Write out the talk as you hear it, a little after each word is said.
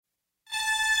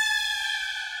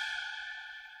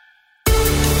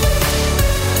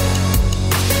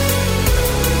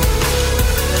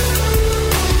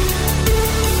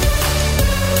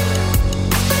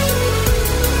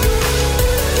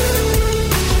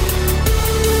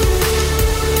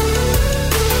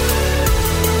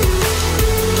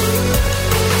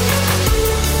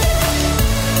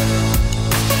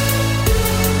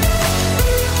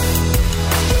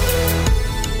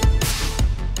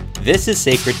This is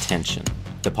Sacred Tension,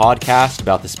 the podcast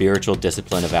about the spiritual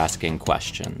discipline of asking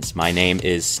questions. My name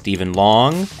is Stephen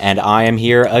Long, and I am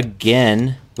here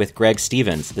again with Greg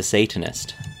Stevens, the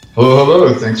Satanist.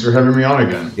 Hello. Thanks for having me on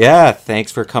again. Yeah, thanks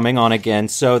for coming on again.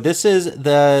 So this is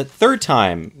the third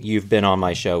time you've been on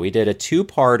my show. We did a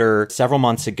two-parter several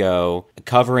months ago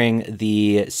covering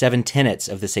the 7 tenets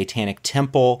of the Satanic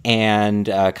Temple and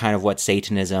kind of what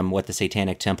Satanism, what the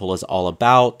Satanic Temple is all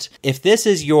about. If this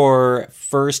is your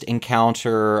first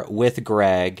encounter with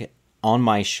Greg on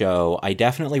my show, I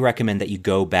definitely recommend that you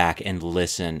go back and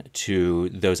listen to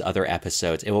those other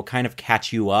episodes. It will kind of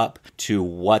catch you up to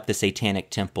what the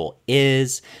Satanic Temple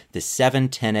is, the 7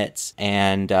 tenets,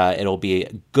 and it'll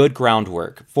be good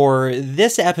groundwork. For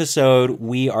this episode,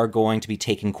 we are going to be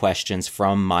taking questions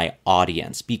from my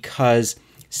audience because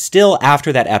still,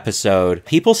 after that episode,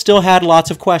 people still had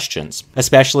lots of questions,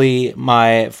 especially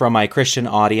from my Christian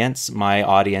audience. My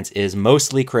audience is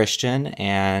mostly Christian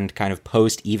and kind of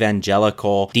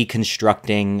post-evangelical,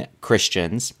 deconstructing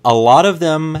Christians. A lot of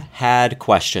them had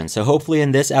questions, so hopefully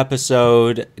in this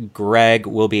episode, Greg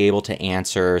will be able to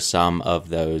answer some of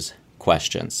those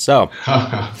questions. So,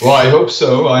 well, I hope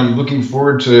so. I'm looking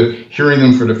forward to hearing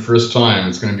them for the first time.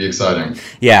 It's going to be exciting.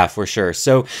 Yeah, for sure.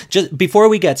 So just before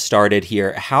we get started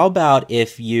here, how about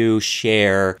if you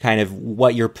share kind of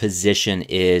what your position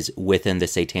is within the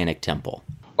Satanic Temple?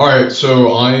 All right. So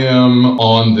I am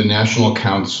on the National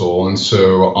Council, and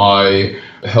so I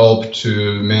help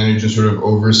to manage and sort of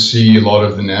oversee a lot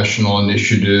of the national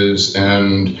initiatives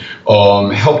and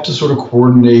help to sort of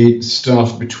coordinate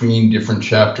stuff between different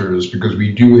chapters, because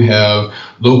we do have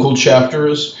local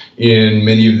chapters in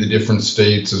many of the different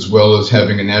states, as well as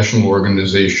having a national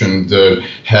organization that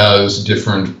has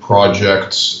different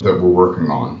projects that we're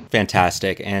working on.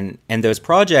 Fantastic. And those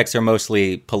projects are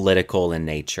mostly political in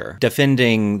nature,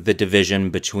 defending the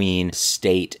division between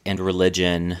state and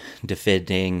religion,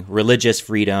 defending religious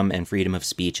freedom and freedom of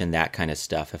speech and that kind of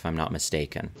stuff, if I'm not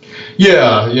mistaken.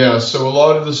 Yeah. So a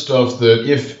lot of the stuff that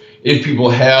if people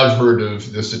have heard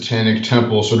of the Satanic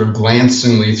Temple sort of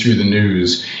glancingly through the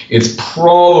news, it's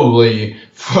probably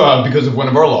because of one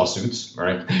of our lawsuits,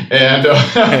 right? And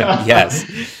yes,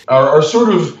 our sort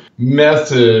of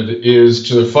method is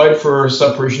to fight for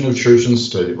separation of church and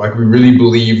state. Like, we really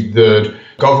believe that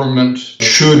government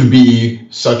should be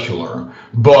secular,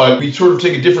 but we sort of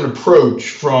take a different approach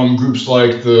from groups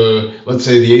like let's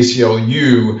say the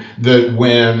ACLU, that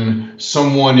when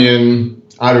someone in,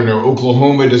 I don't know,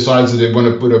 Oklahoma decides that they want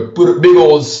to put a big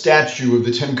old statue of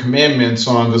the 10 Commandments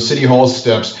on the City Hall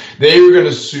steps, they are going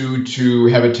to sue to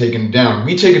have it taken down.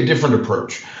 We take a different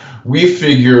approach. We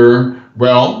figure,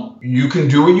 well, you can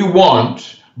do what you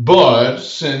want, but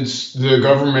since the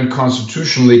government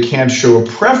constitutionally can't show a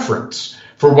preference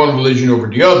for one religion over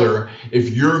the other, if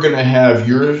you're going to have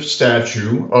your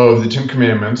statue of the 10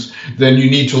 Commandments, then you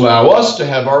need to allow us to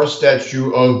have our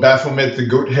statue of Baphomet, the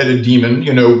goat-headed demon,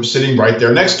 sitting right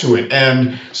there next to it.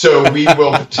 And so we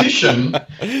will petition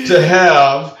to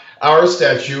have our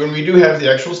statue, and we do have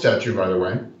the actual statue, by the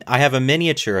way. I have a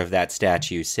miniature of that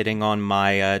statue sitting on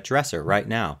my dresser right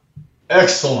now.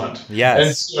 Excellent. Yes.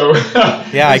 And so,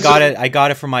 yeah, I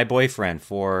got it from my boyfriend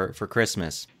for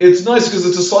Christmas. It's nice because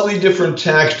it's a slightly different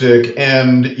tactic,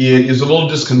 and it is a little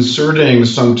disconcerting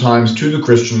sometimes to the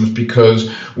Christians, because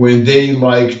when they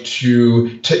like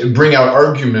to bring out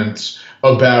arguments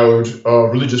about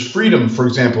religious freedom, for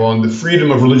example, and the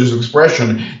freedom of religious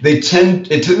expression, it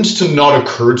tends to not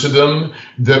occur to them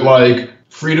that, like,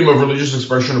 freedom of religious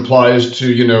expression applies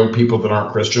to, people that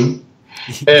aren't Christian.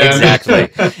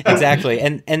 Exactly.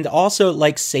 And also,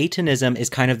 like, Satanism is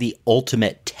kind of the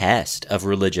ultimate test of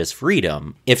religious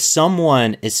freedom. If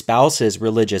someone espouses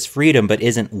religious freedom but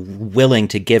isn't willing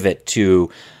to give it to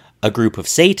a group of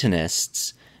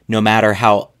Satanists, no matter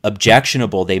how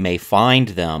objectionable they may find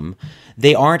them,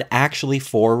 they aren't actually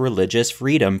for religious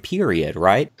freedom, period,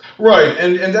 right? Right,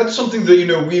 and that's something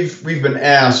that we've been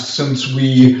asked, since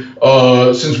we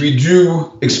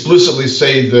do explicitly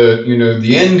say that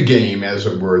the end game, as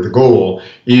it were, the goal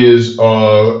is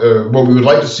what we would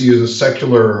like to see is a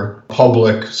secular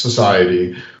public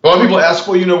society. A lot of people ask,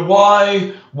 well,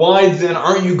 why then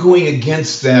aren't you going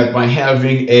against that by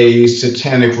having a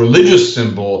satanic religious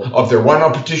symbol up there? Why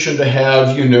not petition to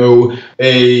have,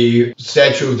 a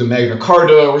statue of the Magna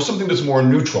Carta or something that's more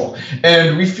neutral?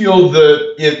 And we feel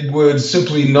that it would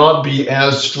simply not be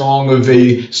as strong of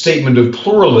a statement of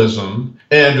pluralism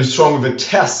and as strong of a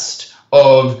test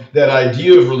of that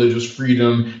idea of religious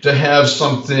freedom to have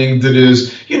something that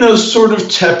is, sort of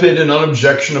tepid and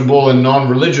unobjectionable and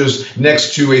non-religious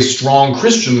next to a strong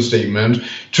Christian statement,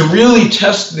 to really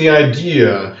test the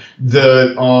idea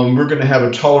that we're going to have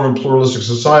a tolerant, pluralistic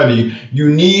society, you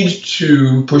need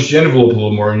to push the envelope a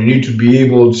little more, and you need to be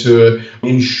able to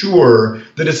ensure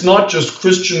that it's not just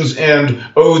Christians and,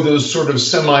 those sort of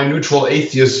semi-neutral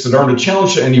atheists that aren't a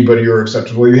challenge to anybody are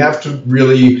acceptable. You have to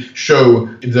really show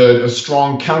a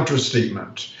strong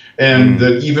counter-statement. And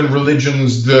that even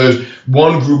religions that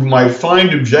one group might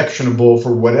find objectionable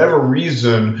for whatever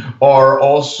reason are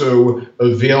also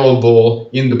available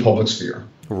in the public sphere.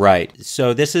 Right.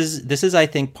 So this is, I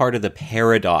think, part of the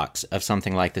paradox of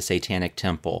something like the Satanic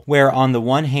Temple, where on the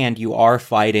one hand, you are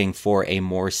fighting for a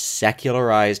more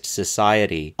secularized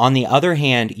society. On the other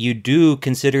hand, you do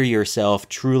consider yourself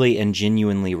truly and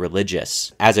genuinely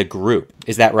religious as a group.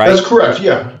 Is that right? That's correct.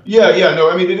 Yeah. No,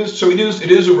 I mean, it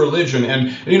is a religion.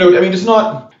 And, it's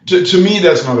not... To me,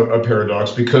 that's not a paradox,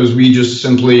 because we just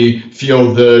simply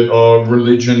feel that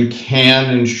religion can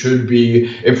and should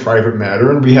be a private matter,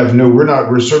 and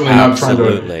we're certainly not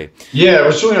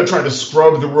trying to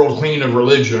scrub the world clean of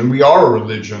religion. We are a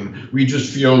religion. We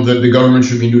just feel that the government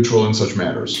should be neutral in such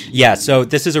matters. Yeah, so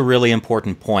this is a really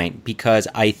important point, because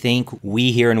I think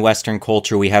we here in Western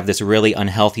culture, we have this really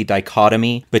unhealthy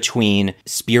dichotomy between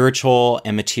spiritual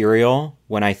and material,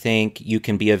 when I think you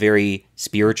can be a very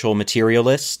spiritual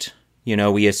materialist.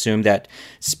 We assume that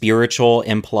spiritual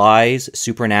implies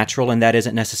supernatural, and that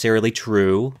isn't necessarily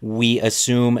true. We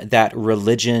assume that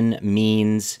religion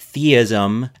means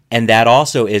theism, and that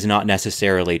also is not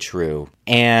necessarily true.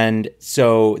 And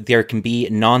so there can be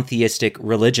non-theistic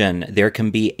religion, there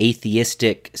can be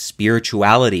atheistic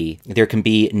spirituality, there can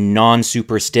be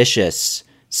non-superstitious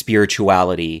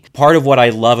spirituality. Part of what I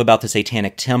love about the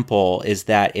Satanic Temple is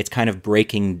that it's kind of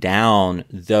breaking down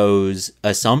those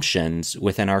assumptions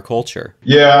within our culture.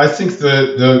 Yeah, I think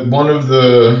that one of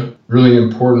the really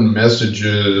important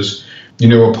messages,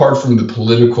 apart from the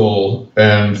political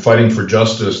and fighting for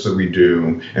justice that we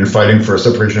do, and fighting for a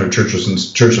separation of church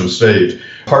and state,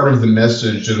 part of the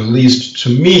message that, at least to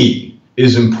me,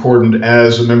 is important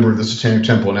as a member of the Satanic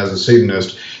Temple and as a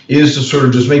Satanist, is to sort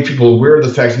of just make people aware of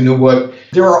the fact,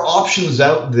 there are options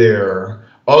out there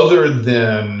other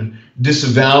than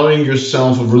disavowing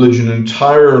yourself of religion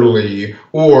entirely,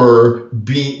 or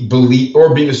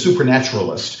being a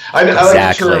supernaturalist. I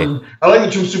like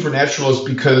the term supernaturalist,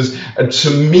 because to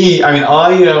me,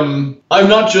 I'm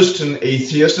not just an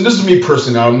atheist, and this is me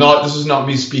personally. This is not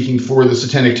me speaking for the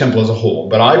Satanic Temple as a whole,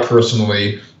 but I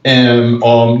personally am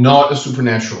not a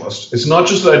supernaturalist. It's not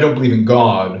just that I don't believe in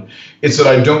God, it's that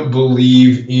I don't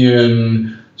believe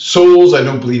in souls, I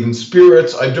don't believe in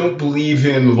spirits, I don't believe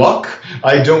in luck,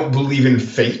 I don't believe in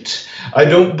fate, I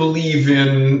don't believe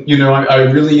in, I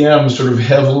really am sort of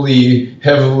heavily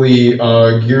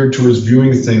geared towards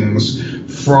viewing things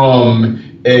from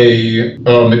a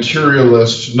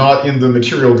materialist, not in the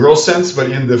material girl sense,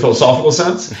 but in the philosophical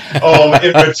sense, in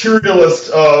a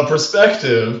materialist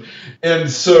perspective.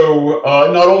 And so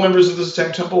not all members of the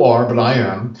Satanic Temple are, but I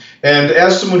am. And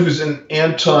as someone who's an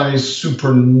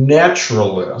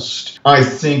anti-supernaturalist, I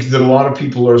think that a lot of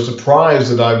people are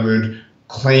surprised that I would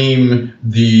claim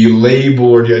the label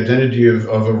or the identity of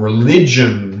a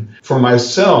religion for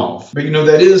myself. But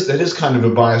that is kind of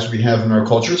a bias we have in our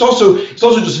culture. It's also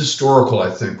just historical, I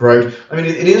think, right? I mean,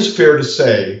 it is fair to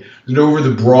say that over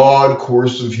the broad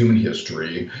course of human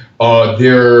history,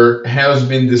 there has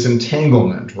been this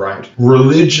entanglement, right?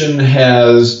 Religion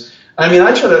has, there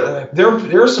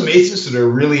are some atheists that are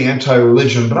really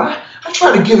anti-religion, but I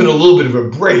try to give it a little bit of a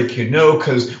break,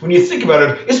 because when you think about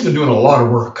it, it's been doing a lot of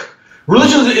work.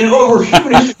 Religion over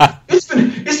human history,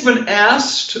 it's been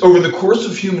asked over the course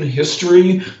of human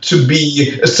history to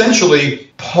be essentially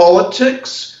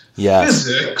politics,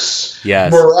 physics,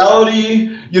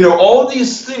 morality, all of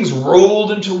these things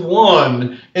rolled into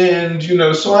one. And,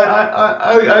 so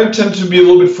I tend to be a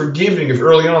little bit forgiving if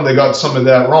early on they got some of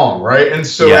that wrong, right? And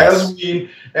so as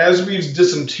we've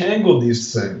disentangled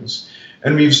these things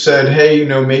and we've said, hey,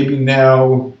 maybe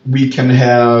now we can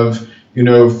have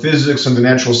physics and the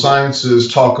natural sciences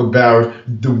talk about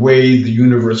the way the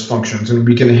universe functions, and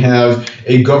we can have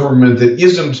a government that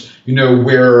isn't,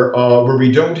 where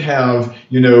we don't have,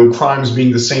 crimes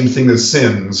being the same thing as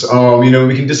sins. We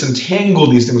can disentangle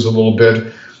these things a little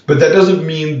bit, but that doesn't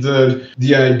mean that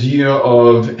the idea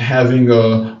of having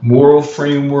a moral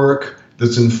framework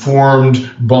that's informed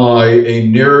by a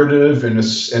narrative and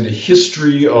a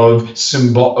history of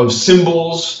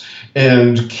symbols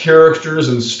and characters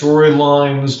and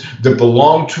storylines that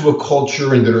belong to a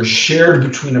culture and that are shared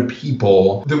between a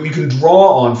people that we can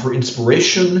draw on for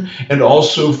inspiration and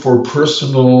also for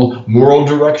personal moral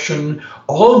direction.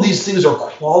 All of these things are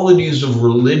qualities of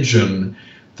religion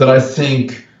that I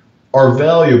think are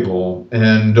valuable,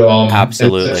 and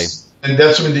Absolutely. and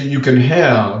that's something that you can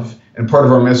have. And part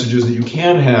of our message is that you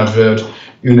can have it,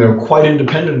 quite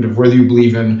independent of whether you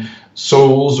believe in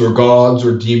souls or gods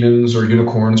or demons or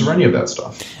unicorns or any of that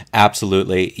stuff.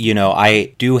 Absolutely.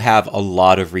 I do have a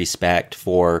lot of respect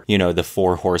for, the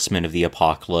four horsemen of the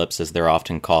apocalypse, as they're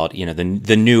often called,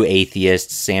 the new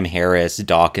atheists, Sam Harris,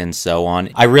 Dawkins, so on.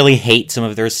 I really hate some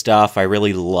of their stuff. I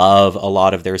really love a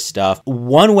lot of their stuff.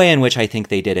 One way in which I think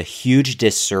they did a huge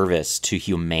disservice to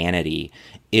humanity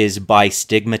is by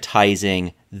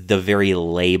stigmatizing the very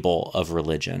label of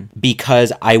religion.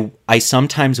 Because I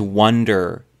sometimes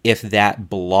wonder if that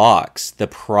blocks the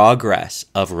progress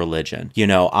of religion.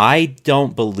 I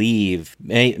don't believe,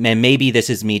 and maybe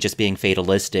this is me just being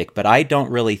fatalistic, but I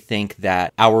don't really think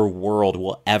that our world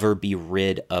will ever be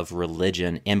rid of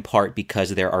religion, in part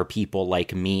because there are people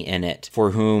like me in it for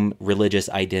whom religious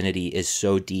identity is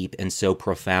so deep and so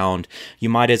profound. You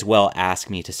might as well ask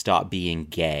me to stop being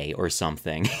gay or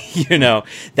something.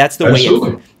 That's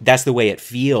the way it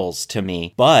feels to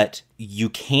me. But you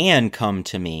can come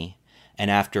to me, and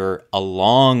after a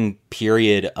long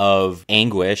period of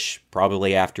anguish,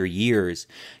 probably after years,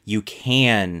 you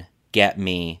can get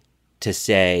me to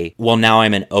say, well, now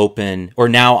I'm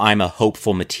a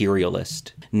hopeful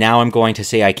materialist. Now I'm going to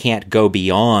say I can't go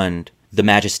beyond the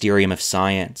magisterium of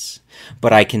science,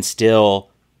 but I can still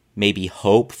maybe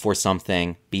hope for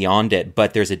something beyond it.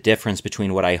 But there's a difference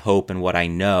between what I hope and what I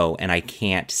know, and I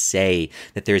can't say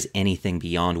that there's anything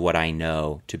beyond what I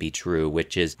know to be true,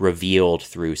 which is revealed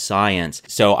through science.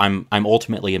 So I'm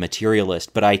ultimately a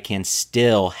materialist, but I can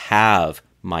still have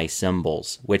my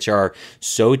symbols, which are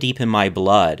so deep in my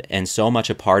blood and so much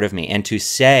a part of me. And to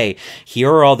say,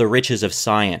 here are all the riches of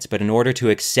science, but in order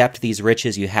to accept these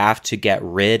riches, you have to get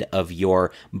rid of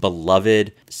your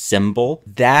beloved symbol.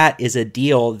 That is a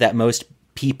deal that most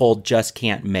people just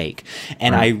can't make.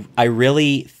 And right. I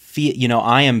really feel,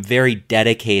 I am very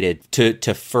dedicated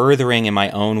to furthering in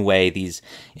my own way these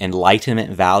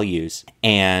Enlightenment values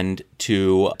and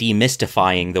to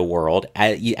demystifying the world.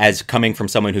 As coming from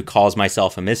someone who calls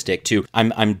myself a mystic,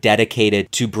 I'm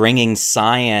dedicated to bringing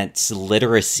science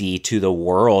literacy to the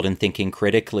world and thinking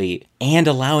critically and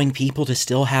allowing people to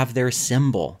still have their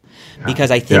symbol.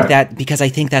 Because I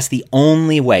think that's the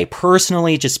only way,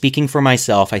 personally, just speaking for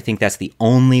myself, I think that's the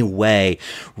only way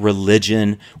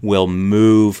religion will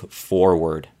move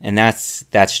forward. And that's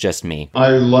just me.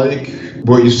 I like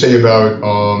what you say about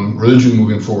religion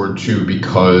moving forward too,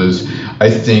 because I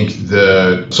think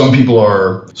that some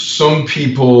people,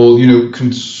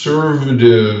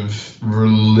 conservative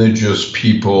religious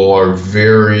people are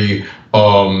very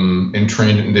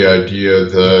entrained in the idea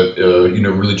that,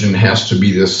 religion has to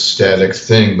be this static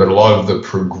thing. But a lot of the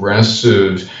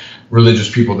progressive religious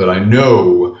people that I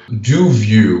know do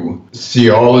view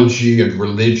theology and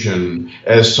religion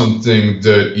as something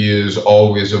that is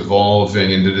always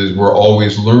evolving and we're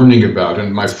always learning about.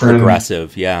 And my friend,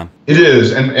 progressive, yeah, it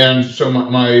is. And so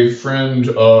my friend,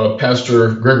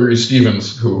 Pastor Gregory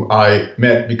Stevens, who I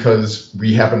met because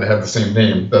we happen to have the same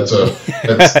name. It's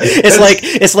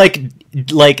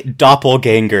like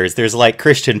doppelgangers. There's like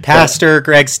Christian pastor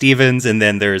Greg Stevens, and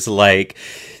then there's like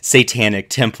Satanic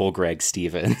Temple Greg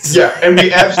Stevens. Yeah, and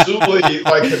we absolutely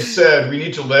have said we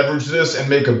need to leverage this and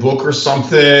make a book or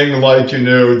something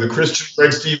the Christian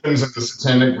Greg Stevens and the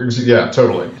Satanic Greg Stevens. Yeah,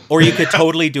 totally. Or you could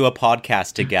totally do a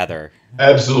podcast together.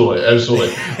 Absolutely.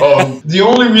 The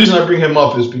only reason I bring him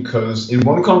up is because in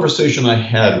one conversation I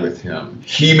had with him,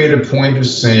 he made a point of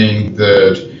saying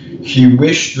that he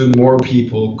wished that more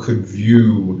people could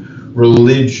view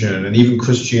religion, and even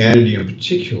Christianity in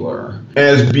particular,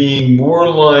 as being more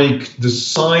like the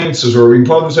sciences, or we can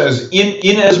publicize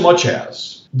in as much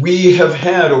as we have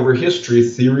had over history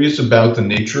theories about the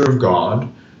nature of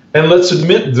God, and let's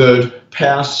admit that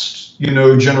past,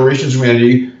 generations of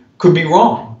humanity could be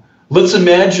wrong. Let's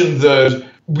imagine that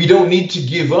we don't need to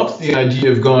give up the idea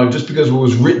of God just because what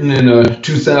was written in a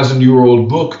 2,000-year-old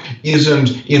book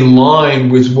isn't in line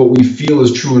with what we feel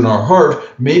is true in our heart.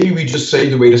 Maybe we just say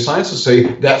the way the scientists say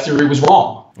that theory was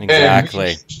wrong.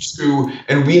 Exactly.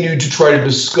 And we need to try to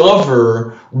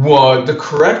discover what the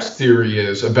correct theory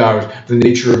is about the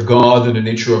nature of God and the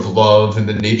nature of love and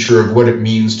the nature of what it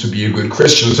means to be a good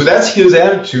Christian. So that's his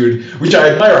attitude, which I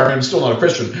admire. I mean, I'm still not a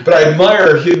Christian, but I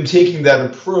admire him taking that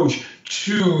approach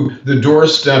to the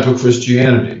doorstep of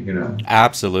Christianity, you know.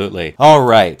 Absolutely. All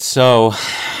right. So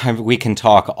we can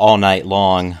talk all night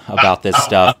long about this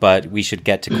stuff, but we should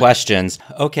get to questions.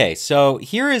 Okay. So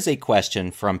here is a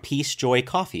question from Peace Joy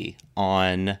Coffee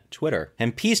on Twitter.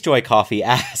 And Peace Joy Coffee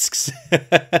asks,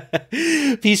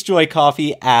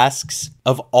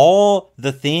 of all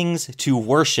the things to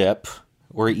worship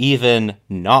or even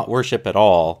not worship at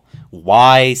all,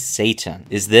 why Satan?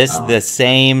 Is this the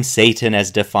same Satan as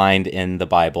defined in the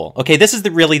Bible? Okay, this is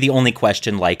really the only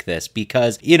question like this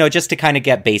because, just to kind of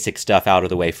get basic stuff out of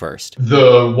the way first.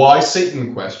 The why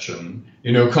Satan question,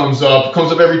 comes up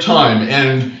every time.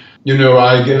 And,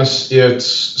 I guess it's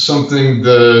something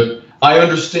that I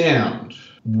understand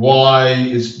why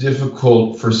it's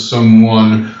difficult for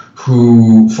someone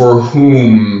for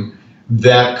whom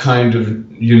that kind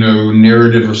of,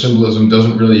 narrative or symbolism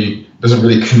doesn't really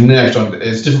connect.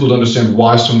 It's difficult to understand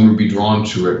why someone would be drawn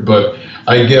to it, but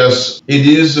I guess it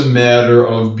is a matter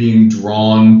of being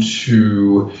drawn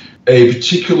to a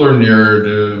particular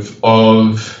narrative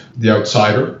of the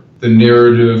outsider, the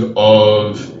narrative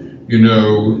of,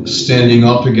 standing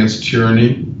up against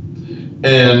tyranny,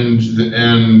 and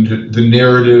the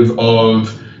narrative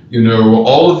of,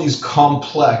 all of these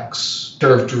complex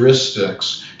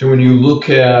characteristics. And when you look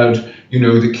at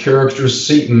the character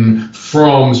Satan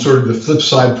from sort of the flip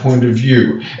side point of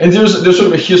view. And there's sort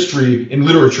of a history in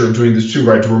literature of doing this too,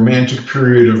 right? The Romantic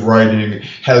period of writing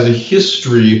has a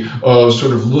history of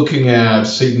sort of looking at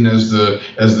Satan as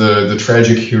the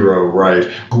tragic hero, right?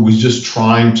 Who was just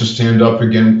trying to stand up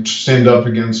against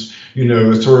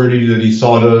authority that he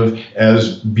thought of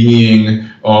as being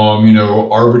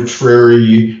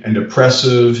arbitrary and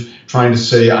oppressive, trying to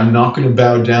say, I'm not going to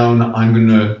bow down, I'm going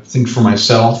to think for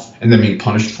myself, and then being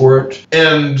punished for it.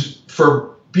 And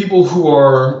for people who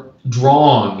are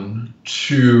drawn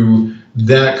to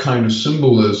that kind of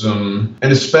symbolism,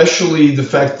 and especially the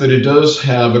fact that it does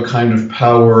have a kind of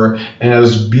power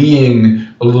as being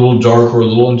a little dark or a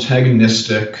little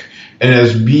antagonistic, and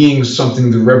as being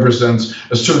something that represents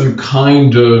a certain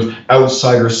kind of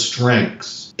outsider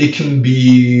strength, it can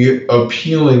be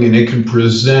appealing and it can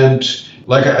present,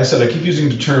 like I said, I keep using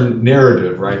the term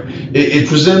narrative, right? It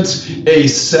presents a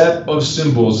set of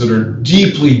symbols that are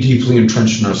deeply, deeply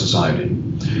entrenched in our society.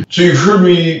 So you've heard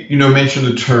me, mention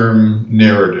the term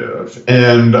narrative,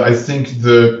 and I think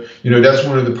that, that's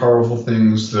one of the powerful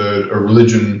things that a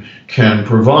religion can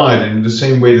provide. And in the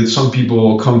same way that some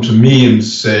people come to me and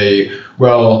say,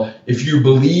 well, if you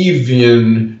believe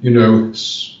in,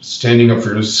 standing up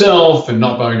for yourself and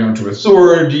not bowing down to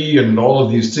authority and all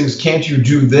of these things, can't you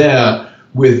do that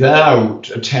without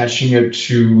attaching it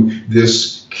to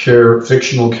this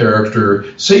fictional character,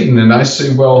 Satan? And I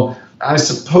say, well, I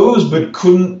suppose, but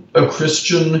couldn't a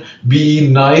Christian be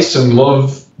nice and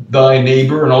love thy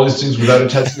neighbor and all these things without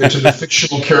attaching it to the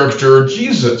fictional character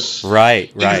Jesus?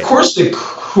 Right. Of course they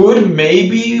could,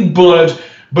 maybe, but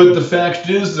the fact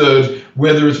is that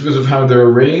whether it's because of how they're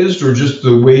raised or just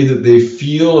the way that they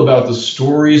feel about the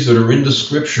stories that are in the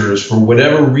scriptures, for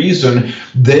whatever reason,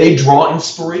 they draw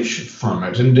inspiration from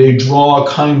it and they draw a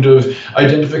kind of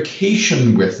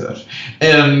identification with it.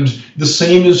 And the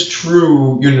same is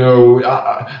true,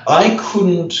 I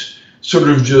couldn't sort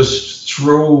of just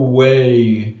throw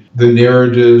away the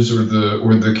narratives or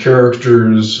the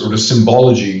characters or the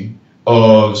symbology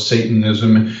of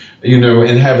Satanism,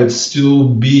 and have it still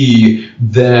be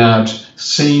that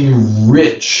same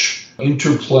rich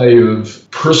interplay of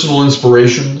personal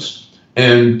inspirations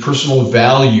and personal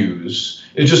values.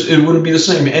 It wouldn't be the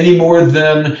same any more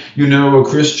than, a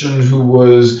Christian who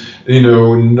was,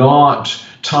 not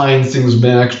tying things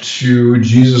back to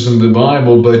Jesus and the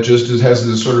Bible, but just has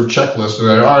this sort of checklist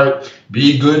of, all right,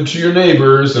 be good to your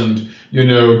neighbors and,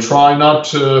 try not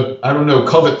to,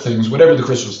 covet things, whatever the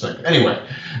Christians think. Anyway.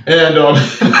 And,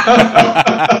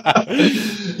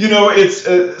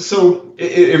 so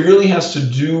it really has to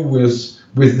do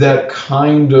with that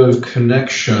kind of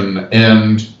connection.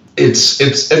 And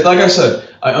it's like I said,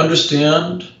 I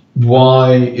understand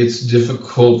why it's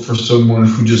difficult for someone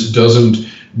who just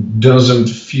doesn't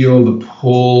feel the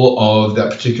pull of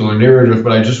that particular narrative,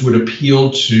 but I just would appeal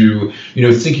to,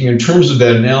 thinking in terms of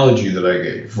that analogy that I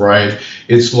gave, right?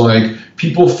 It's like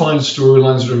people find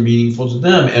storylines that are meaningful to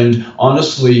them. And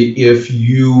honestly, if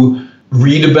you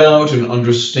read about and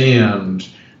understand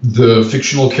the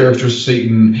fictional character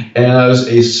Satan as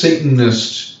a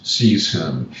Satanist sees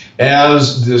him,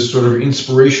 as this sort of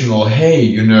inspirational, hey,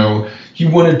 he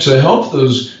wanted to help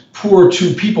those poor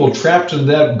two people trapped in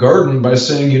that garden by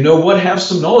saying, have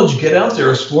some knowledge, get out there,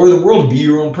 explore the world, be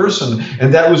your own person.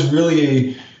 And that was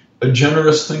really a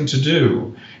generous thing to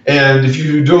do. And if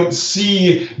you don't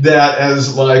see that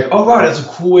as like, oh, right, that's a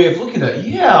cool way of looking at it.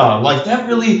 Yeah, like that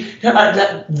really,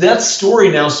 that story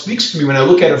now speaks to me when I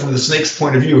look at it from the snake's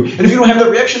point of view. And if you don't have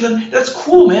that reaction, then that's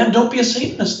cool, man. Don't be a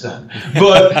Satanist then.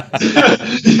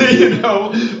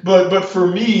 But, but for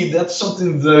me, that's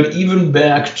something that even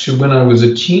back to when I was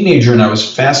a teenager and I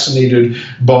was fascinated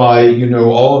by,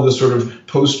 all of the sort of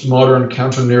postmodern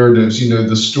counter-narratives,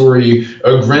 the story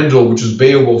Grendel, which is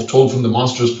Beowulf told from the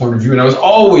monster's point of view, and I was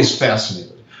always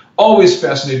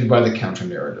fascinated by the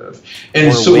counter-narrative. And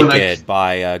or so Wicked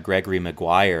by Gregory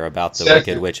Maguire about the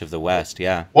Wicked Witch of the West,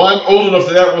 yeah. Well, I'm old enough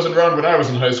that wasn't around when I was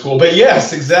in high school, but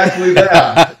yes, exactly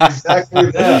that,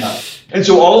 exactly that. And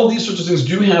so all of these sorts of things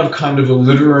do have kind of a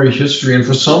literary history, and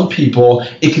for some people,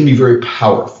 it can be very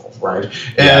powerful. Right.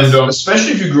 And yes.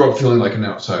 Especially if you grew up feeling like an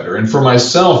outsider. And for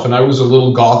myself, and I was a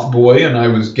little goth boy and I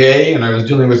was gay and I was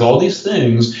dealing with all these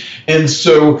things. And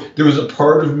so there was a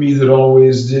part of me that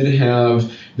always did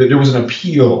have that there was an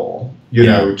appeal,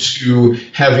 to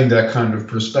having that kind of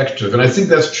perspective. And I think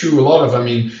that's true a lot of,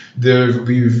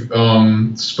 we've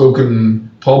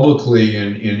spoken publicly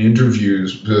in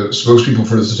interviews, the spokespeople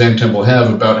for the Satanic Temple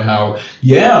have, about how,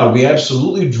 we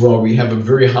absolutely we have a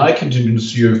very high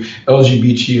contingency of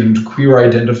LGBT and queer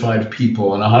identified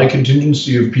people, and a high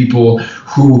contingency of people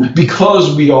who,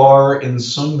 because we are in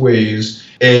some ways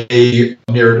a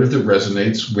narrative that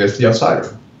resonates with the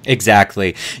outsider.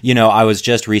 Exactly. I was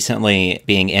just recently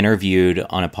being interviewed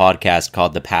on a podcast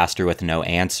called The Pastor with No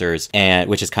Answers,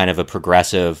 which is kind of a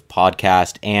progressive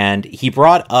podcast. And he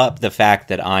brought up the fact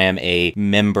that I am a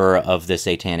member of the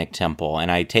Satanic Temple, and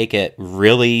I take it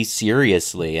really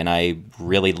seriously, and I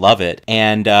really love it.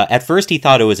 And at first he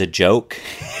thought it was a joke.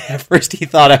 At first he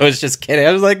thought I was just kidding.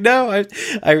 I was like, no,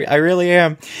 I really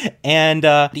am. And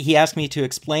he asked me to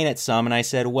explain it some, and I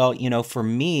said, well, for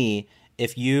me,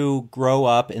 if you grow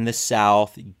up in the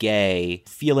South, gay,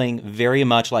 feeling very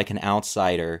much like an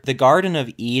outsider, the Garden of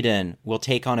Eden will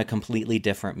take on a completely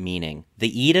different meaning.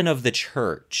 The Eden of the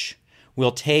church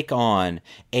will take on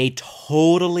a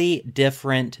totally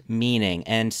different meaning.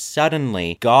 And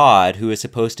suddenly, God, who is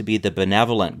supposed to be the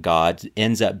benevolent God,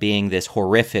 ends up being this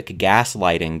horrific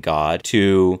gaslighting God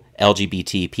to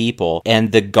LGBT people.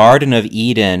 And the Garden of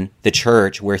Eden, the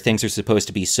church, where things are supposed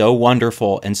to be so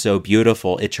wonderful and so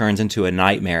beautiful, it turns into a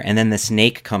nightmare. And then the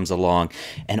snake comes along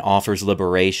and offers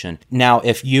liberation. Now,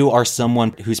 if you are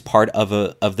someone who's part of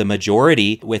the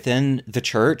majority within the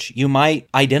church, you might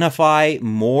identify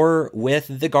more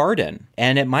with the garden,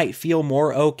 and it might feel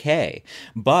more okay.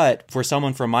 But for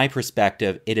someone from my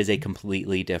perspective, it is a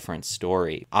completely different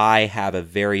story. I have a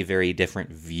very, very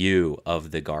different view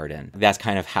of the garden. That's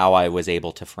kind of how I was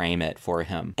able to frame it for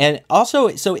him. And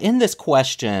also, so in this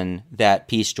question that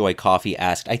Peace Joy Coffee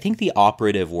asked, I think the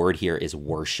operative word here is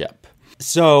worship.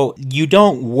 So you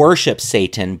don't worship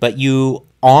Satan, but you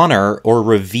honor or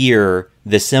revere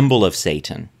the symbol of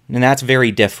Satan. And that's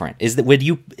very different. Is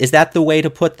that the way to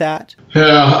put that?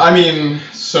 Yeah,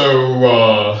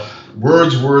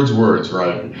 words,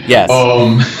 right? Yes.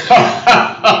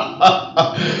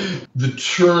 The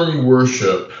term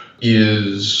worship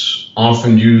is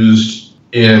often used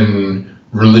in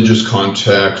religious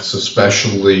contexts,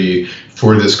 especially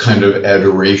for this kind of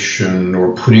adoration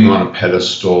or putting on a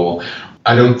pedestal.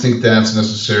 I don't think that's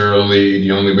necessarily the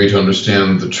only way to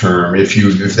understand the term. If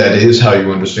that is how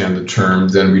you understand the term,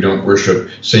 then we don't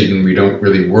worship Satan. We don't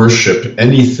really worship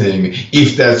anything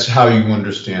if that's how you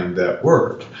understand that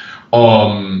word.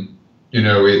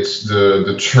 It's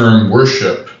the term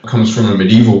worship comes from a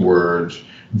medieval word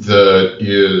and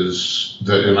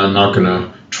I'm not going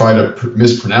to try to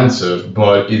mispronounce it,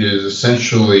 but it is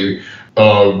essentially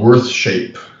worth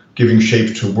shape. Giving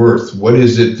shape to worth. What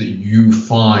is it that you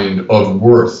find of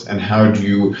worth, and how do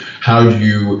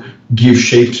you give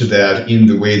shape to that in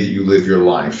the way that you live your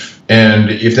life? And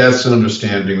if that's an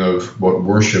understanding of what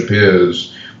worship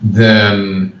is,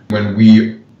 then when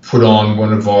we put on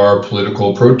one of our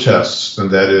political protests, then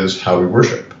that is how we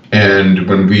worship. And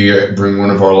when we bring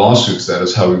one of our lawsuits, that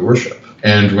is how we worship.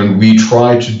 And when we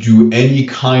try to do any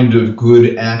kind of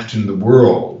good act in the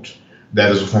world,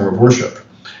 that is a form of worship.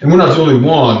 And we're not the only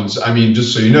ones.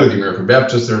 Just so you know, the American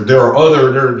Baptists, there are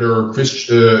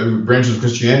branches of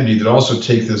Christianity that also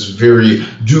take this very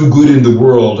do good in the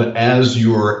world as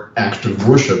your act of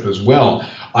worship as well.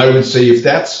 I would say if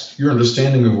that's your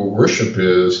understanding of what worship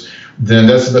is, then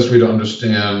that's the best way to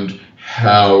understand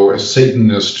how a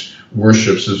Satanist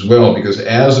worships as well. Because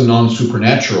as a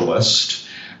non-supernaturalist,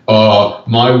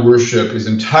 my worship is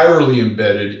entirely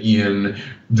embedded in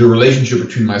the relationship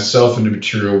between myself and the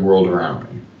material world around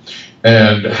me,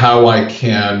 and how I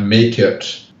can make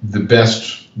it the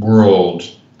best world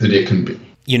that it can be.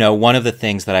 One of the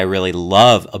things that I really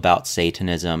love about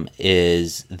Satanism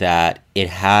is that it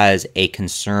has a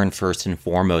concern first and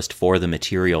foremost for the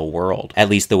material world. At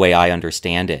least the way I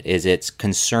understand it is it's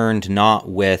concerned not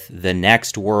with the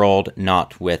next world,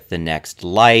 not with the next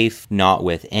life, not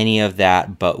with any of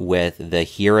that, but with the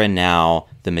here and now,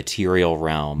 the material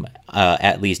realm.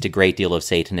 At least a great deal of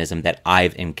Satanism that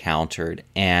I've encountered.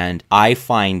 And I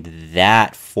find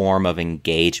that form of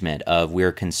engagement of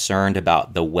we're concerned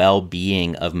about the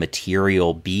well-being of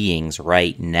material beings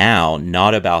right now,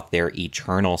 not about their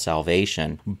eternal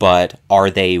salvation, but are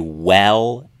they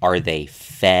well? Are they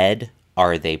fed?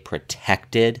 Are they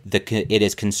protected? It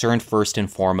is concerned first and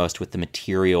foremost with the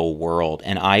material world.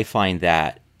 And I find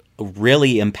that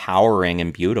really empowering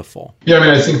and beautiful.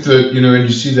 Yeah, I think that, and you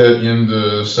see that in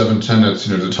the seven tenets,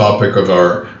 the topic of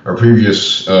our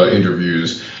previous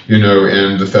interviews,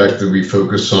 and the fact that we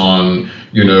focus on,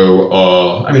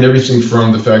 everything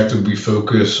from the fact that we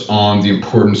focus on the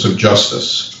importance of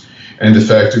justice, and the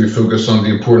fact that we focus on the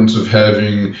importance of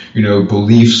having,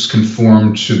 beliefs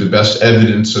conform to the best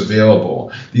evidence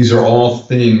available. These are all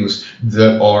things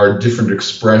that are different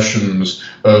expressions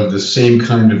of the same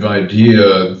kind of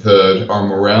idea that our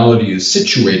morality is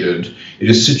situated. It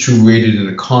is situated in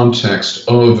the context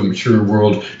of a material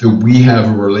world that we have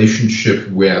a relationship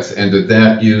with, and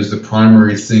that is the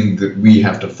primary thing that we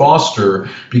have to foster,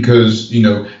 because,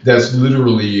 that's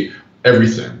literally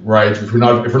everything, right? If we're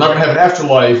not going to have an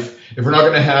afterlife, if we're not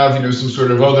going to have, some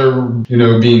sort of other,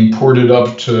 being ported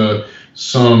up to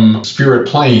some spirit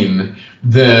plane,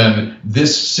 then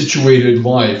this situated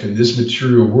life in this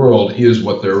material world is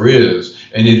what there is,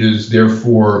 and it is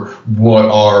therefore what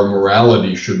our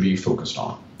morality should be focused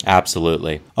on.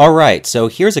 Absolutely. All right, so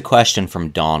here's a question from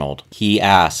Donald. He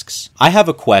asks, I have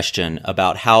a question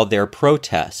about how their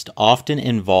protest often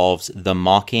involves the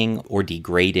mocking or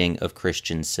degrading of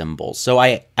Christian symbols. So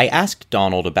I asked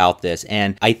Donald about this,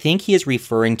 and I think he is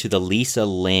referring to the Lisa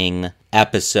Ling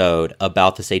episode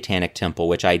about the Satanic Temple,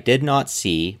 which I did not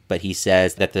see, but he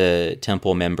says that the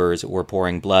temple members were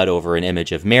pouring blood over an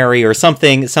image of Mary or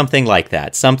something like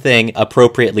that, something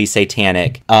appropriately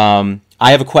satanic. I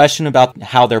have a question about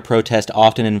how their protest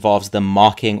often involves the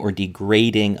mocking or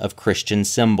degrading of Christian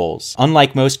symbols.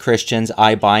 Unlike most Christians,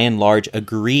 I by and large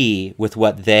agree with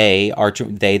what they,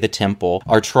 the temple,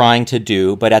 are trying to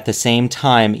do, but at the same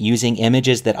time, using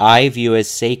images that I view as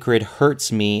sacred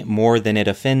hurts me more than it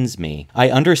offends me. I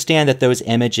understand that those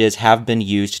images have been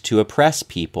used to oppress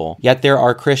people, yet there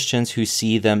are Christians who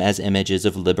see them as images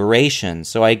of liberation,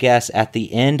 so I guess at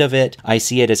the end of it, I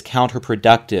see it as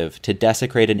counterproductive to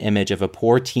desecrate an image of a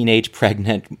poor teenage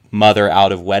pregnant mother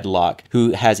out of wedlock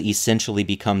who has essentially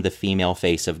become the female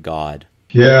face of God.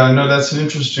 Yeah, no, that's an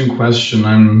interesting question.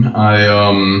 I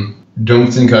don't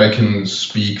think I can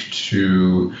speak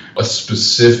to a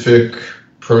specific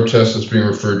protest that's being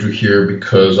referred to here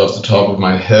because off the top of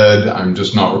my head, I'm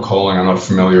just not recalling, I'm not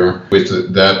familiar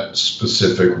with that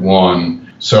specific one.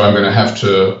 So I'm going to have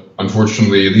to,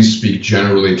 unfortunately, at least speak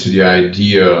generally to the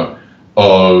idea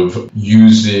of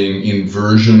using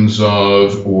inversions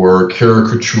of or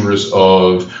caricatures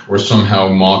of or somehow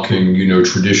mocking,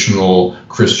 traditional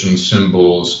Christian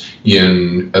symbols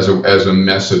as a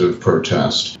method of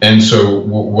protest. And so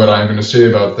what I'm going to say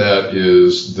about that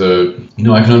is that,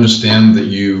 I can understand that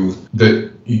you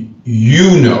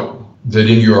know that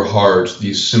in your heart,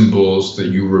 these symbols that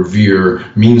you revere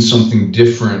mean something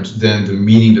different than the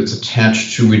meaning that's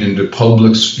attached to it in the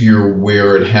public sphere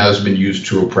where it has been used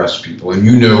to oppress people. And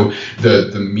you know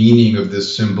that the meaning of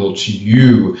this symbol to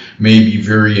you may be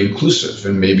very inclusive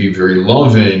and may be very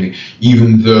loving,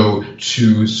 even though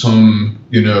to some,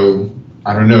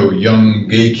 young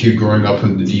gay kid growing up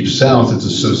in the Deep South, it's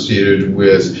associated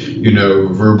with,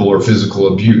 verbal or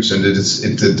physical abuse. And it's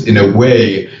in a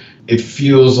way, it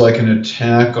feels like an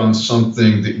attack on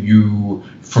something that you,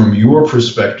 from your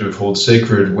perspective, hold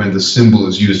sacred when the symbol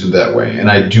is used in that way. And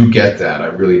I do get that, I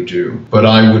really do. But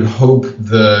I would hope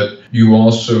that you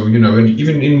also, and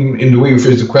even in the way you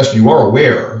phrase the question, you are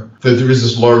aware that there is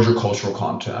this larger cultural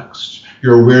context.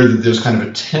 You're aware that there's kind of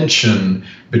a tension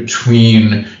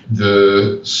between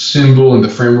the symbol and the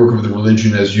framework of the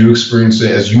religion as you experience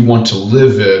it, as you want to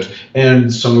live it,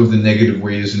 and some of the negative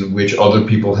ways in which other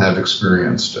people have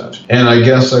experienced it. And I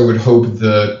guess I would hope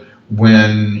that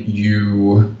when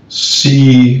you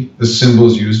see the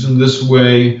symbols used in this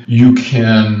way, you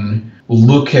can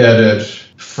look at it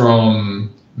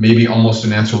from maybe almost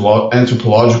an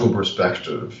anthropological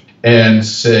perspective and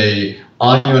say,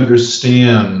 I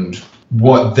understand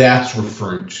what that's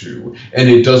referring to. And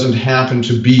it doesn't happen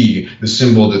to be the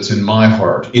symbol that's in my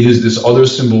heart. It is this other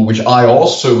symbol, which I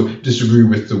also disagree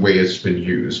with the way it's been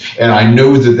used. And I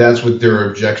know that that's what they're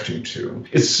objecting to.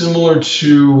 It's similar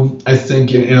to, I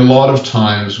think, in a lot of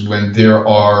times when there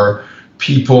are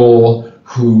people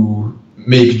who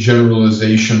make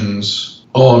generalizations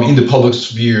in the public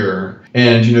sphere.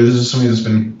 And, this is something that's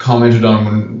been commented on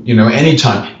when,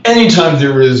 anytime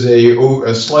there is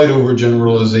a slight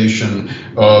overgeneralization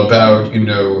about,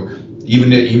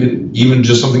 even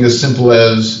just something as simple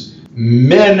as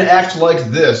men act like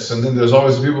this. And then there's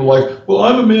always people like, well,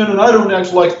 I'm a man and I don't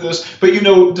act like this. But,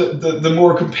 the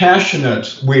more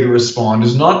compassionate way to respond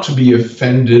is not to be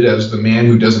offended as the man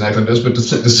who doesn't act like this, but to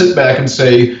sit back and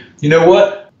say, you know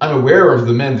what? I'm aware of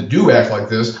the men that do act like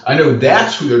this. I know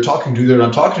that's who they're talking to. They're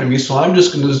not talking to me. So I'm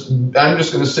just gonna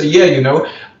say, yeah,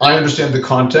 I understand the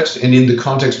context, and in the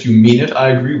context you mean it. I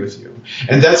agree with you.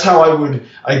 And that's how I would,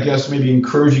 I guess, maybe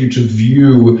encourage you to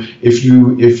view if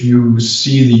you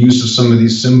see the use of some of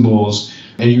these symbols,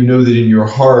 and you know that in your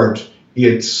heart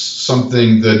it's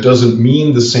something that doesn't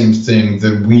mean the same thing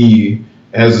that we,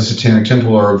 as a Satanic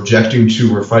Temple, are objecting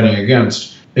to or fighting against.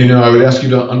 I would ask you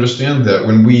to understand that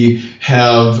when we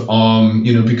have,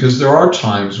 because there are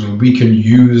times when we can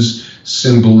use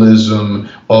symbolism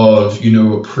of,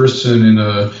 a person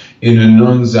in a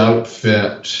nun's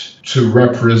outfit to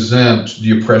represent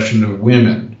the oppression of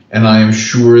women. And I am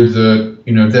sure that,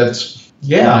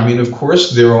 of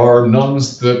course, there are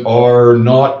nuns that are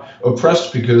not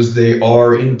oppressed because they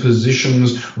are in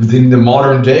positions within the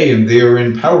modern day and they are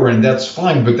in power, and that's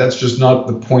fine, but that's just not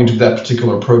the point of that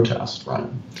particular protest, right?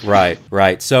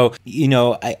 Right. So,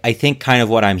 I think kind of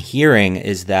what I'm hearing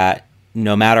is that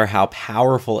no matter how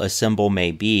powerful a symbol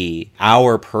may be,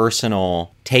 our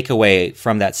personal takeaway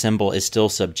from that symbol is still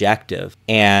subjective.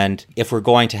 And if we're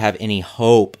going to have any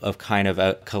hope of kind of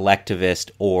a collectivist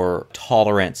or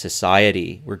tolerant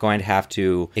society, we're going to have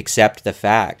to accept the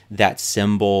fact that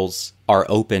symbols are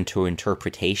open to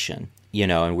interpretation,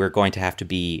 and we're going to have to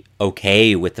be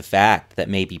okay with the fact that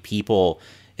maybe people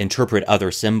interpret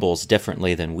other symbols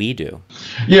differently than we do.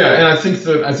 Yeah, and I think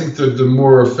that the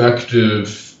more effective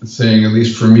thing, at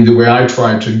least for me, the way I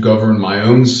try to govern my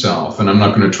own self, and I'm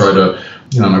not going to try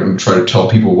to tell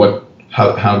people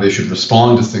how they should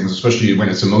respond to things, especially when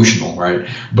it's emotional, right?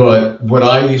 But what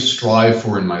I strive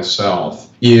for in myself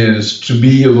is to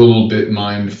be a little bit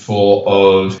mindful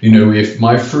of, if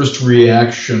my first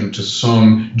reaction to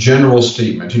some general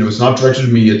statement, it's not directed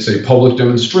at me, it's a public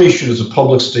demonstration, it's a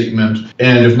public statement,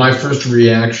 and if my first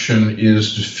reaction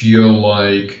is to feel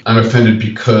like I'm offended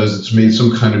because it's made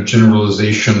some kind of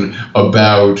generalization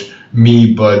about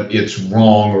me, but it's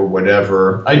wrong or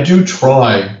whatever, I do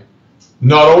try,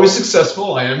 not always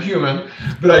successful, I am human,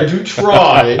 but I do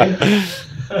try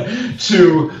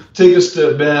to take a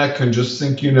step back and just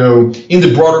think, in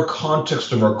the broader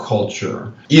context of our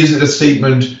culture, is it a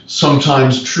statement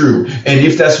sometimes true? And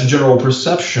if that's a general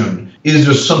perception, is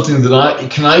there something that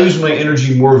can I use my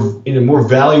energy in a more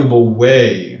valuable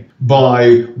way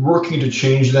by working to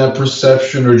change that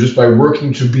perception, or just by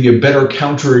working to be a better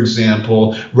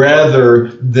counterexample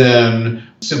rather than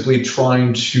simply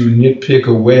trying to nitpick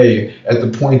away at the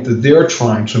point that they're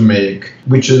trying to make,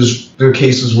 which is the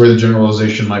cases where the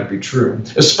generalization might be true,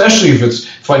 especially if it's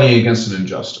fighting against an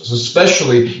injustice,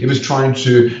 especially if it's trying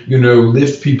to,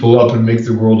 lift people up and make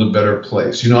the world a better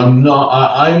place. I'm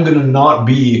going to not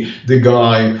be the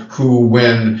guy who,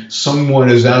 when someone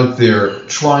is out there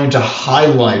trying to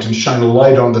highlight and shine a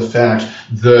light on the fact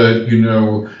that,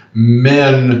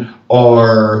 men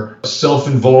are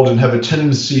self-involved and have a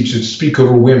tendency to speak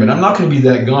over women. I'm not going to be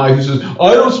that guy who says,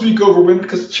 I don't speak over women,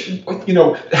 because,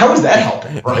 how is that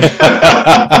helping, right?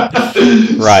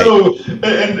 Right. So,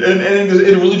 and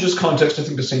in a religious context, I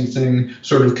think the same thing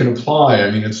sort of can apply.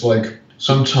 I mean, it's like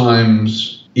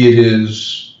sometimes it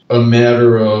is a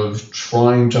matter of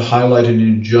trying to highlight an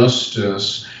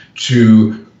injustice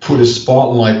to put a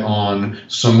spotlight on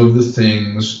some of the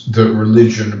things that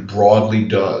religion broadly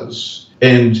does.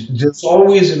 And there's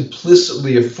always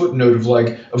implicitly a footnote of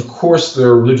of course there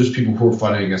are religious people who are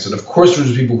fighting against it. Of course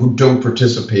there's people who don't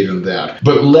participate in that.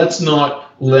 But let's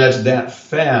not let that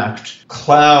fact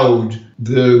cloud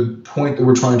the point that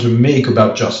we're trying to make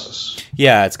about justice.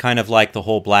 Yeah, it's kind of like the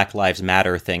whole Black Lives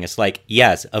Matter thing. It's like,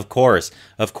 yes, of course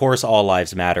all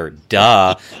lives matter.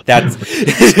 Duh. That's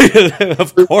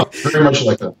of course. Very much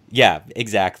like that. Yeah,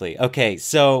 exactly. Okay,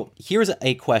 so here's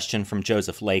a question from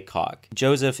Joseph Laycock.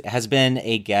 Joseph has been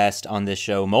a guest on this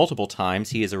show multiple times.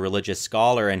 He is a religious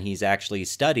scholar, and he's actually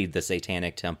studied the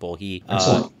Satanic Temple.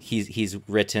 He's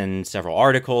written several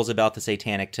articles about the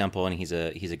Satanic Temple, and he's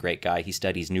a great guy. He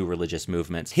studies new religious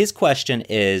movements. His question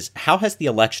is, how has the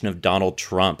election of Donald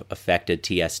Trump affected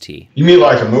TST? You mean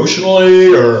like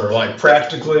emotionally or like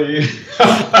practically?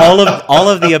 all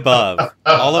of the above.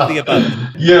 All of the above.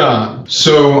 Yeah.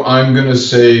 So I'm going to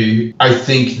say, I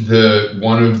think that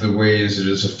one of the ways it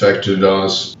has affected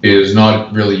us is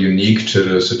not really unique to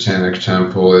the Satanic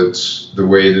Temple. It's the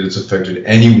way that it's affected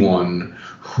anyone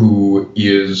who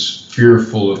is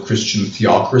fearful of Christian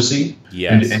theocracy.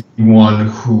 Yes. And anyone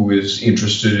who is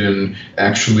interested in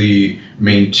actually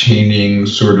maintaining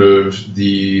sort of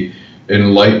the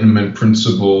Enlightenment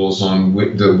principles on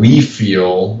that we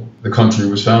feel the country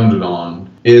was founded on.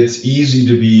 It's easy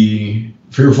to be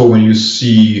fearful when you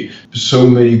see so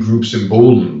many groups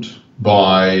emboldened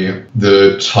by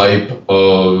the type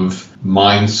of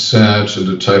mindset or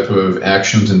the type of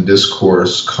actions and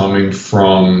discourse coming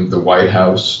from the White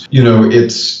House. You know,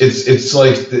 it's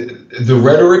like the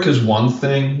rhetoric is one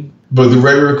thing, but the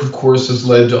rhetoric, of course, has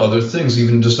led to other things.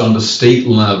 Even just on the state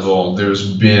level,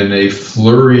 there's been a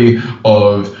flurry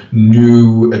of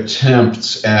new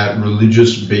attempts at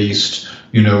religious-based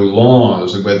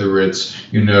laws, whether it's,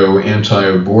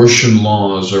 anti-abortion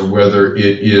laws or whether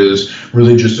it is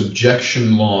religious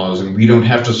objection laws, and we don't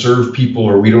have to serve people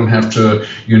or we don't have to,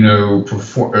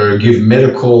 perform or give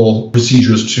medical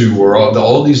procedures to, or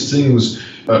all these things.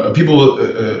 People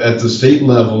at the state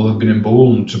level have been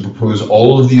emboldened to propose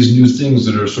all of these new things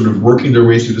that are sort of working their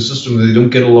way through the system. They don't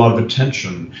get a lot of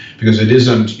attention because it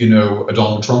isn't, a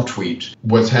Donald Trump tweet.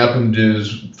 What's happened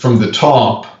is from the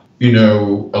top,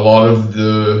 a lot of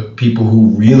the people who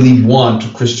really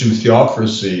want Christian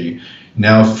theocracy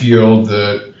now feel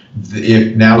that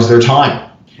now's their time,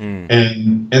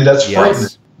 and that's frightening.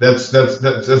 That's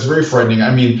very frightening.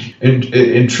 I mean,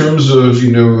 in terms of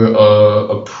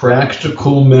a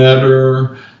practical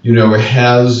matter,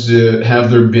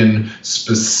 have there been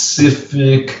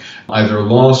specific either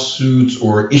lawsuits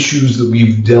or issues that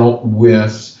we've dealt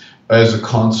with as a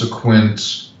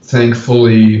consequence?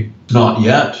 Thankfully, not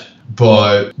yet.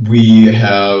 But we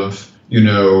have,